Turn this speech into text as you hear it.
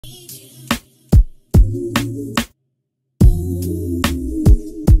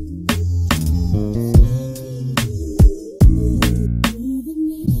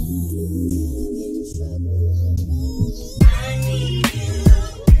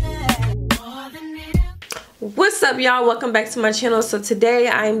up, y'all? Welcome back to my channel. So today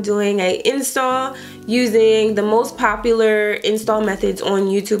I'm doing a install using the most popular install methods on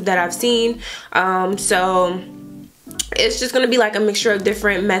YouTube that I've seen. So it's just gonna be like a mixture of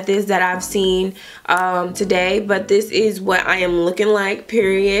different methods that I've seen today, but this is what I am looking like,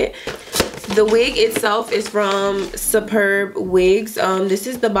 period. The wig itself is from SuperbWigs. This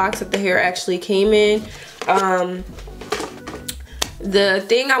is the box that the hair actually came in. The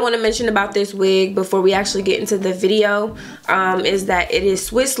thing I want to mention about this wig before we actually get into the video is that it is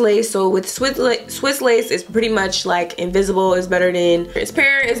Swiss lace. So with Swiss lace, it's pretty much like invisible. It's better than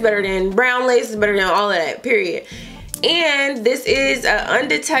transparent. It's better than brown lace. It's better than all of that, period. And this is an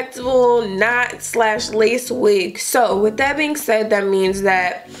undetectable knot/lace wig. So with that being said, that means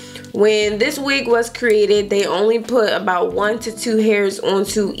that when this wig was created, they only put about 1 to 2 hairs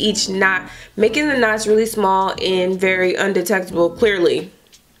onto each knot, making the knots really small and very undetectable, clearly.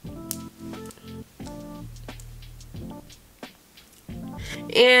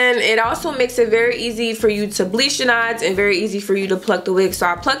 And it also makes it very easy for you to bleach the knots and very easy for you to pluck the wig. So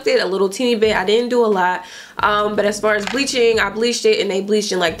I plucked it a little teeny bit. I didn't do a lot. But as far as bleaching, I bleached it and they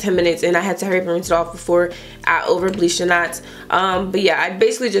bleached in like 10 minutes and I had to hurry up and rinse it off before I over bleached the knots. But yeah, I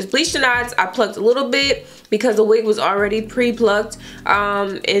basically just bleached the knots. I plucked a little bit because the wig was already pre-plucked.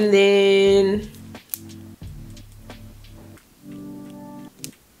 And then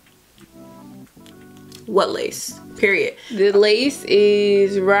what lace? Period. The lace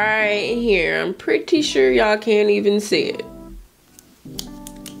is right here. I'm pretty sure y'all can't even see it.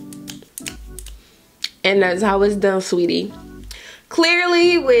 And that's how it's done, sweetie.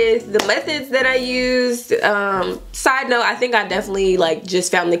 Clearly, with the methods that I used, side note, I think I definitely like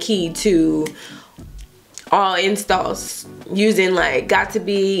just found the key to all installs using like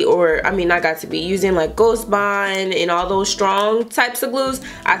using like Ghost Bond and all those strong types of glues.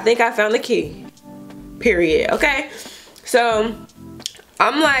 I think I found the key. Period. Okay, so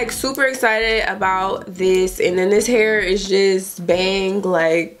I'm like super excited about this, and then this hair is just bang.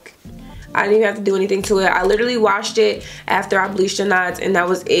 Like I didn't even have to do anything to it. I literally washed it after I bleached the knots and that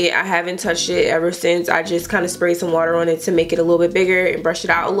was it. I haven't touched it ever since. I just kind of sprayed some water on it to make it a little bit bigger and brush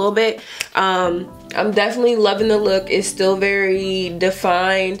it out a little bit. I'm definitely loving the look. It's still very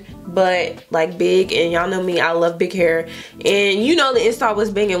defined but like big, and y'all know me, I love big hair. And you know the install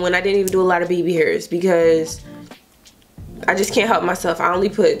was banging when I didn't even do a lot of baby hairs because I just can't help myself. I only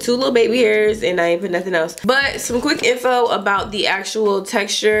put 2 little baby hairs and I ain't put nothing else. But some quick info about the actual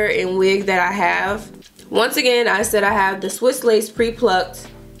texture and wig that I have. Once again, I said I have the Swiss lace pre-plucked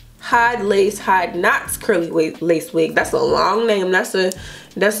hide lace hide knots curly lace wig. That's a long name. That's a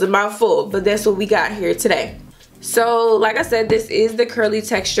mouthful, but that's what we got here today. So like I said, this is the curly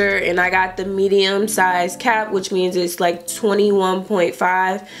texture, and I got the medium size cap, which means it's like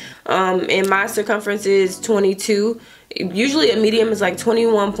 21.5 and my circumference is 22. Usually a medium is like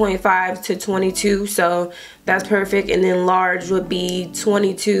 21.5 to 22, so that's perfect. And then large would be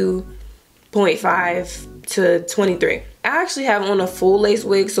 22.5 to 23. I actually have on a full lace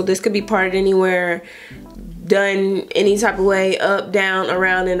wig, so this could be parted anywhere, done any type of way, up, down,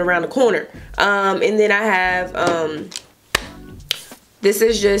 around, and around the corner. And then I have this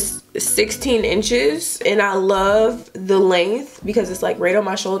is just 16 inches, and I love the length because it's like right on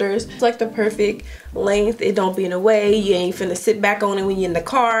my shoulders. It's like the perfect length. It don't be in the way. You ain't finna sit back on it when you're in the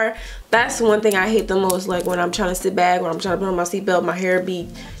car. That's one thing I hate the most, like when I'm trying to sit back, when I'm trying to put on my seatbelt, my hair be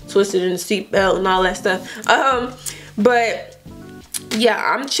twisted in the seatbelt and all that stuff. But yeah,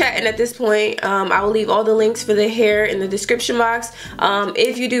 I'm chatting at this point. I will leave all the links for the hair in the description box.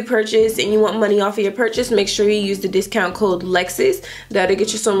 If you do purchase and you want money off of your purchase, make sure you use the discount code Lexus. That'll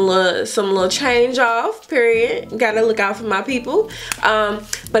get you some little change off, period. Gotta look out for my people.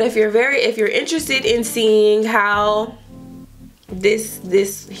 But if you're interested in seeing how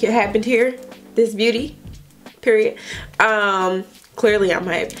this happened here, this beauty, period, clearly I'm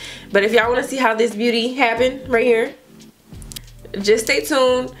hyped. But if y'all want to see how this beauty happened right here, just stay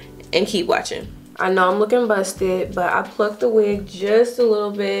tuned and keep watching. I know I'm looking busted, but I plucked the wig just a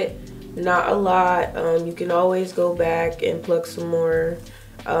little bit, not a lot. You can always go back and pluck some more,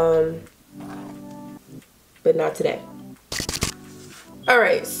 but not today.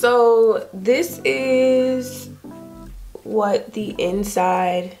 Alright, so this is what the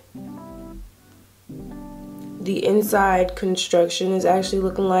inside construction is actually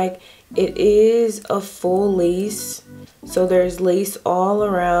looking like. It is a full lace. So there's lace all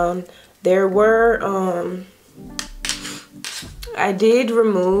around. There were, I did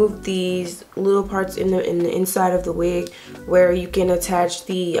remove these little parts in the inside of the wig where you can attach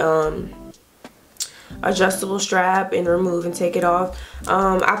the adjustable strap and remove and take it off.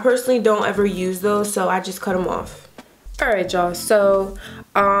 I personally don't ever use those, so I just cut them off. Alright y'all, so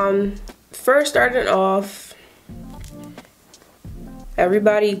first starting off,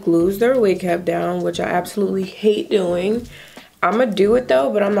 everybody glues their wig cap down, which I absolutely hate doing. I'm gonna do it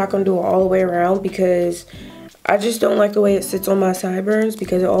though, but I'm not gonna do it all the way around because I just don't like the way it sits on my sideburns,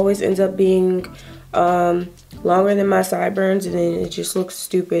 because it always ends up being longer than my sideburns, and then it just looks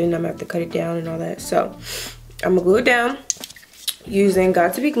stupid and I'm gonna have to cut it down and all that. So I'm gonna glue it down using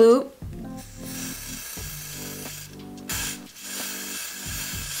Got to Be Glued.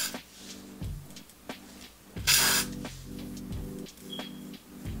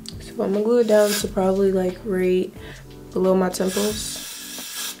 So I'm gonna glue it down to probably like right below my temples.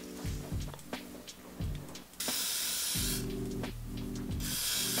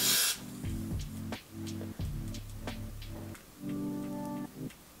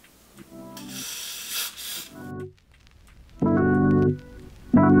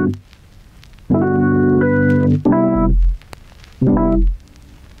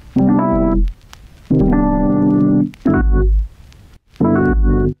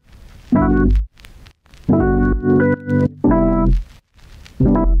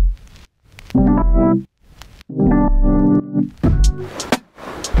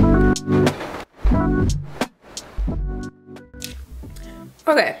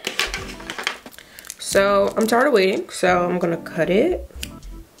 Okay, so I'm tired of waiting, so I'm gonna cut it.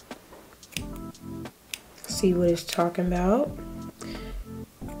 See what it's talking about.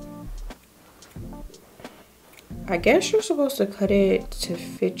 I guess you're supposed to cut it to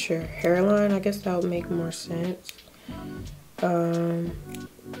fit your hairline. I guess that would make more sense.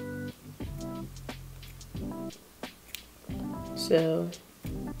 So,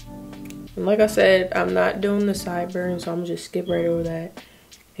 and like I said, I'm not doing the sideburns, so I'm just skip right over that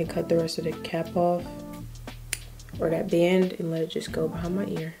and cut the rest of the cap off, or that band, and let it just go behind my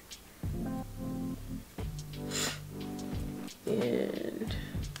ear. And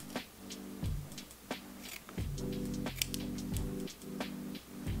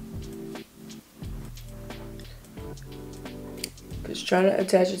because trying to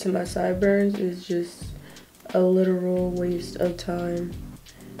attach it to my sideburns is just a literal waste of time.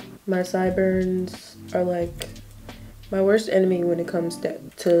 My sideburns are like my worst enemy when it comes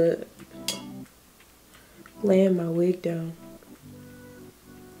to laying my wig down.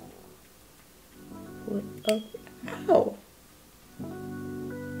 What? Oh, ow.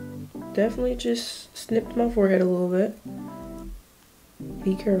 Definitely just snipped my forehead a little bit.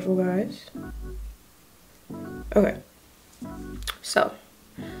 Be careful, guys. Okay. So,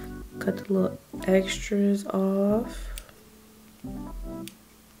 cut the little extras off.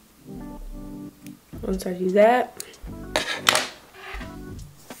 Once I do that,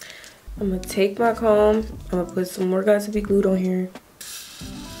 I'm gonna take my comb, I'm gonna put some more Got to Be Glued on here.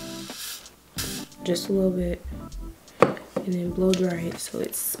 Just a little bit. And then blow dry it so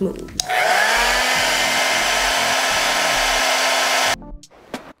it's smooth.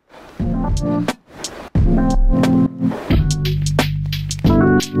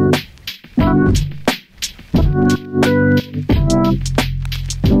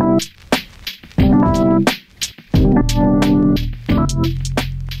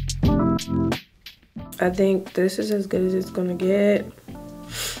 I think this is as good as it's gonna get.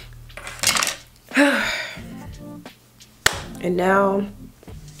 And now,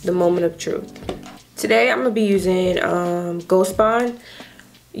 the moment of truth. Today I'm gonna be using Ghost Bond.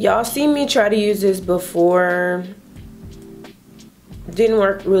 Y'all seen me try to use this before. Didn't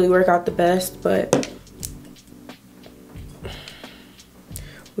really work out the best, but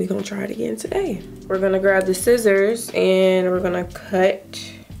we're gonna try it again today. We're gonna grab the scissors and we're gonna cut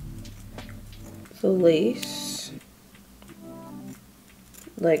the lace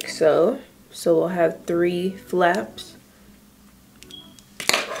like so. So we'll have 3 flaps.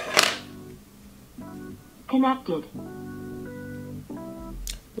 Connected.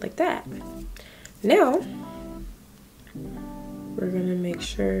 Like that. Now, we're gonna make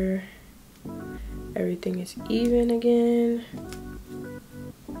sure everything is even again.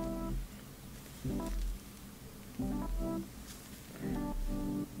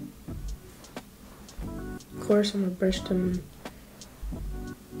 Of course, I'm gonna brush them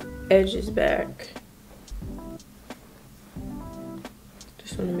edges back.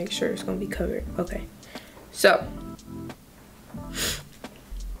 Just wanna make sure it's gonna be covered. Okay. So,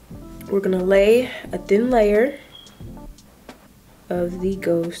 we're gonna lay a thin layer of the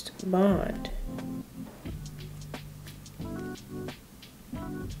Ghost Bond.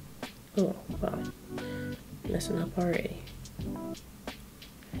 Oh, wow. Messing up already.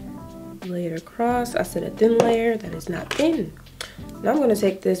 Lay lay it across. I said a thin layer. That is not thin. Now I'm gonna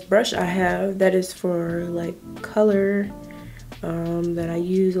take this brush I have that is for like color, that I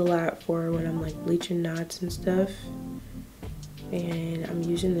use a lot for when I'm like bleaching knots and stuff. And I'm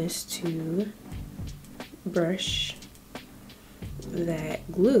using this to brush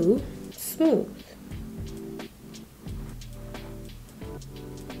that glue smooth.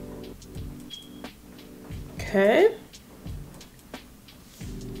 Okay.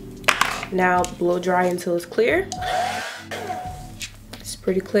 Now blow dry until it's clear. It's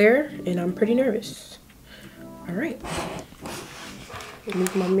pretty clear and I'm pretty nervous. All right.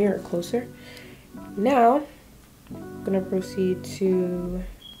 Move my mirror closer. Now I'm gonna proceed to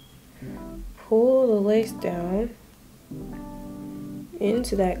pull the lace down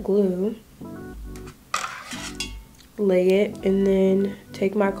into that glue, lay it, and then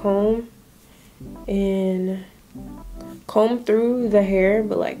take my comb and comb through the hair,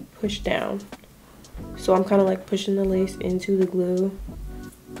 but like push down. So I'm kind of like pushing the lace into the glue.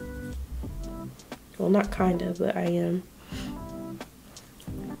 Well, not kind of, but I am.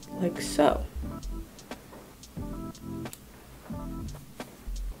 Like so.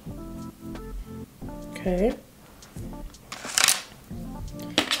 Okay.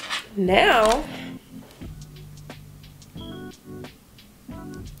 Now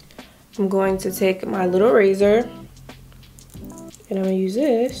I'm going to take my little razor and I'm gonna use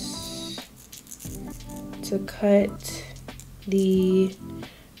this to cut the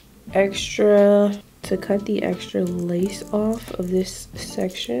extra lace off of this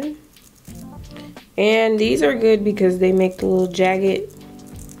section. And these are good because they make the little jagged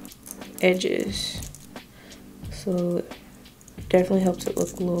edges, so it definitely helps it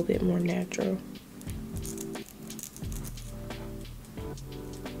look a little bit more natural.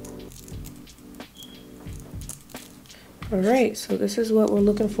 Alright, so this is what we're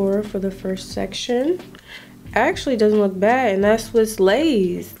looking for the first section. Actually doesn't look bad, and that's what's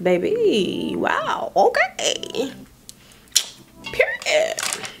lace, baby. Wow, okay. Period.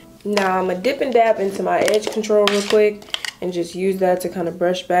 Now I'm gonna dip and dab into my edge control real quick and just use that to kind of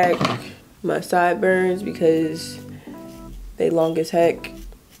brush back my sideburns because they long as heck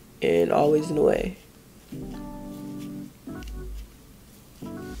and always in the way.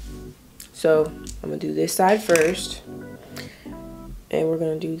 So I'm gonna do this side first, and we're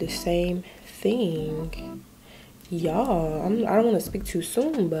gonna do the same thing. Y'all, I don't want to speak too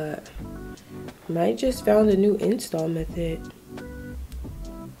soon, but I might just found a new install method.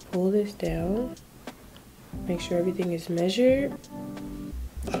 Pull this down, make sure everything is measured,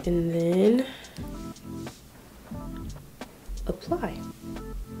 and then apply.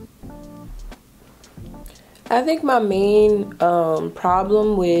 I think my main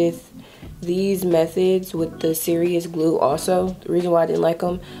problem with these methods with the serious glue, also the reason why I didn't like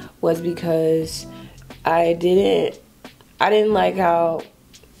them was because I didn't like how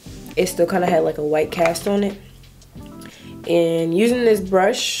it still kind of had like a white cast on it. And using this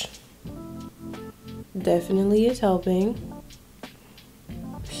brush definitely is helping.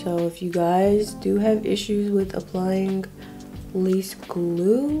 So if you guys do have issues with applying lace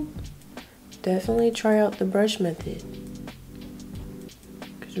glue, definitely try out the brush method,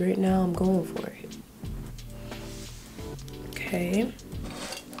 because right now I'm going for it. Okay.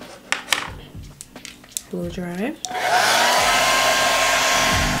 Blow dry.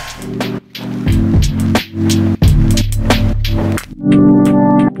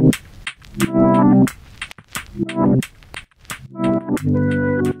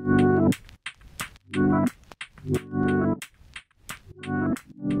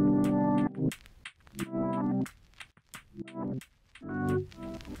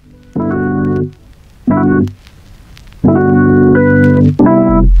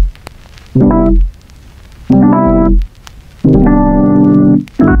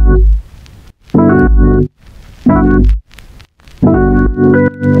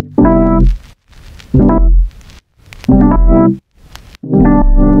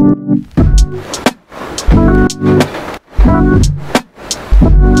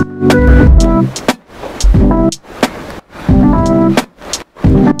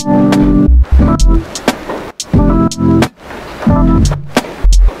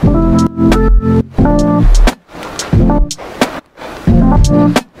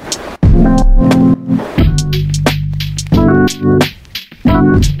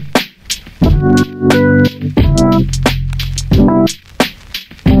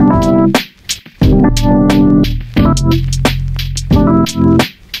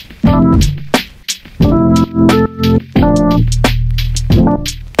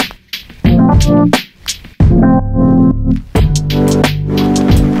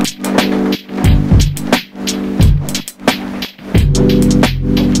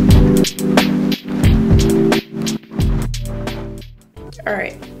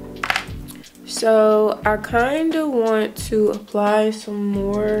 Alright, so I kind of want to apply some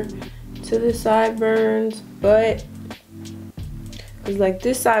more to the sideburns, but it's like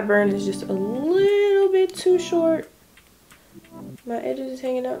this sideburn is just a little bit too short. My edges is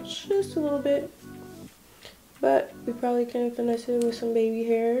hanging out just a little bit, but we probably can finesse it with some baby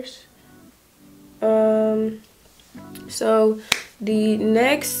hairs. So the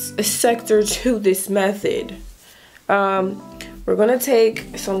next sector to this method, we're gonna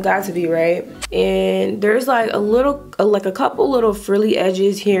take some Got2b, right? And there's like a couple little frilly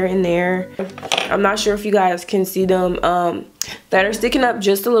edges here and there. I'm not sure if you guys can see them, that are sticking up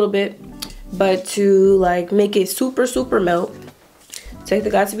just a little bit. But to like make it super melt, take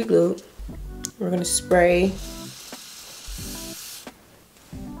the Got2b glue. We're gonna spray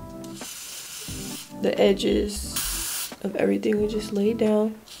the edges of everything we just laid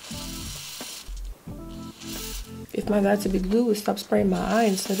down. If my Got2b glue would stop spraying my eye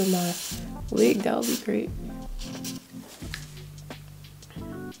instead of my wig, that would be great.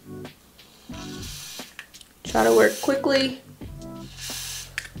 Try to work quickly.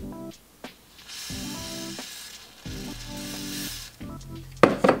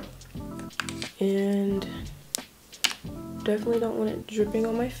 And definitely don't want it dripping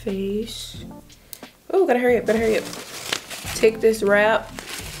on my face. Oh, gotta hurry up, gotta hurry up. Take this wrap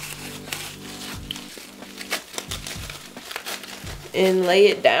and lay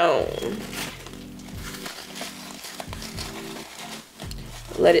it down.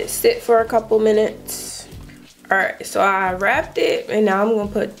 Let it sit for a couple minutes. All right, so I wrapped it, and now I'm gonna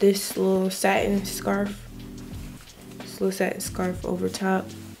put this little satin scarf over top.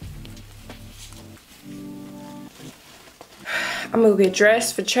 I'm gonna get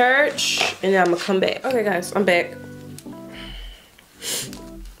dressed for church, and then I'm gonna come back. Okay guys, I'm back.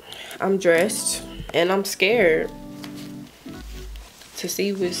 I'm dressed, and I'm scared to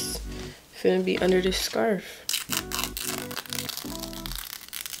see what's finna be under this scarf.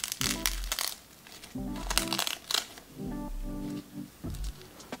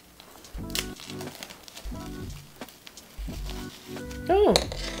 Oh,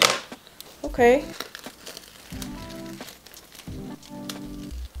 okay.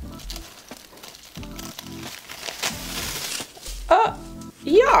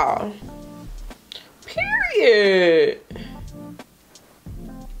 Yeah. Period.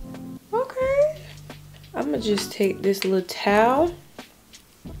 Okay. I'm gonna just take this little towel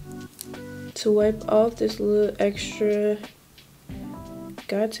to wipe off this little extra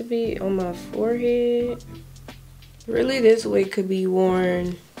Got2b on my forehead. Really, this wig could be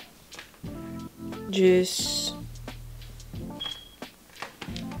worn just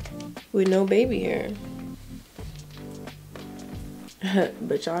with no baby hair.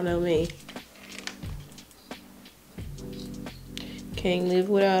 But y'all know me. Can't live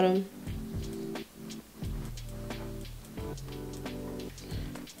without them.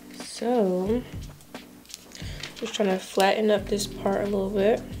 So, just trying to flatten up this part a little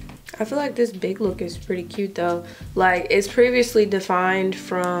bit. I feel like this big look is pretty cute though. Like, it's previously defined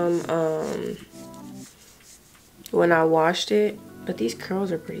from when I washed it. But these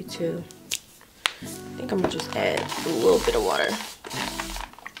curls are pretty too. I think I'm gonna just add a little bit of water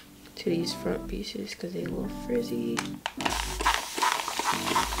to these front pieces because they're a little frizzy.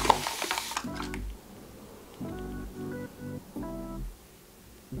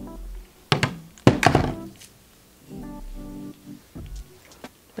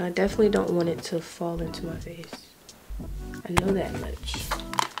 I definitely don't want it to fall into my face. I know that much.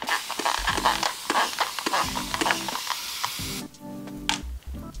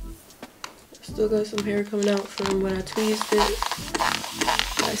 Still got some hair coming out from when I tweezed it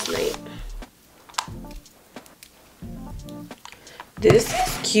last night. This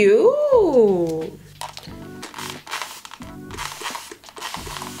is cute.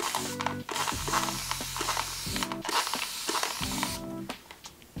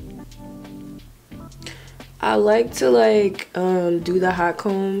 I like to do the hot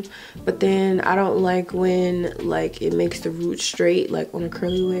comb, but then I don't like when like it makes the roots straight like on a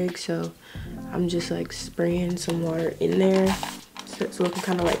curly wig, so I'm just like spraying some water in there so it can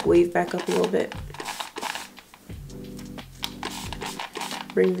kind of like wave back up a little bit.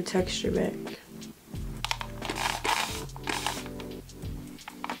 Bring the texture back.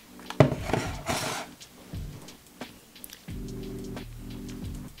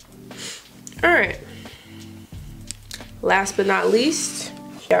 Alright. Last but not least,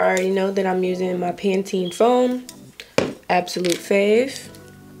 you already know that I'm using my Pantene foam. Absolute fave.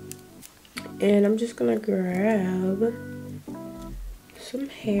 And I'm just gonna grab some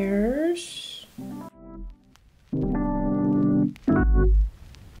hairs.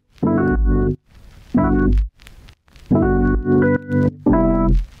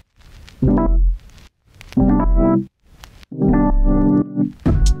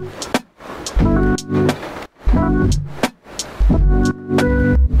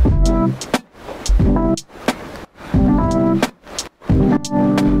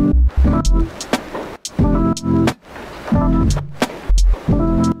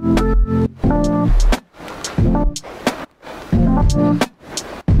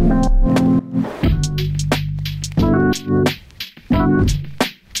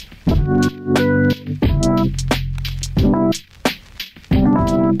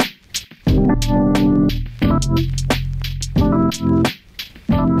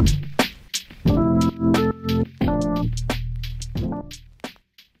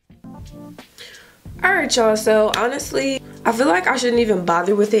 Alright y'all, so honestly I feel like I shouldn't even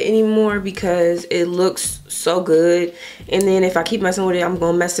bother with it anymore because it looks so good, and then if I keep messing with it I'm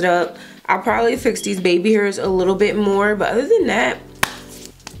gonna mess it up. I'll probably fix these baby hairs a little bit more, but other than that,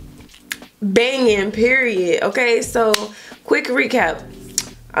 banging, period. Okay, so quick recap.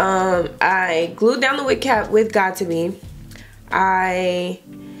 I glued down the wig cap with Got To Be. I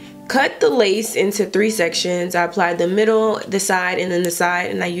cut the lace into 3 sections. I applied the middle, the side, and then the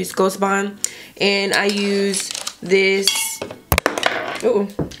side, and I used Ghost Bond. And I used this,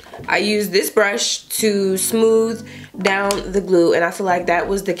 I used this brush to smooth down the glue, and I feel like that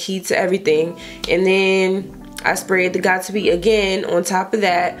was the key to everything. And then I sprayed the Got To Be again on top of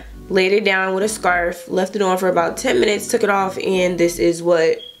that, laid it down with a scarf, left it on for about 10 minutes, took it off, and this is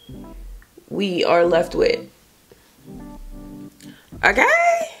what we are left with. Okay?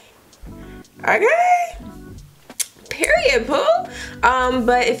 Okay? Period, poo.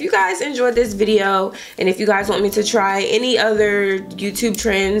 But if you guys enjoyed this video, and if you guys want me to try any other YouTube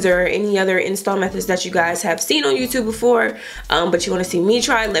trends or any other install methods that you guys have seen on YouTube before, but you want to see me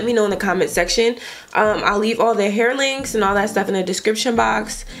try, let me know in the comment section. I'll leave all the hair links and all that stuff in the description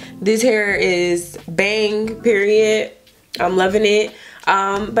box. This hair is bang, period. I'm loving it.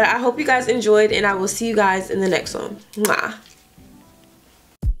 But I hope you guys enjoyed, and I will see you guys in the next one. Mwah.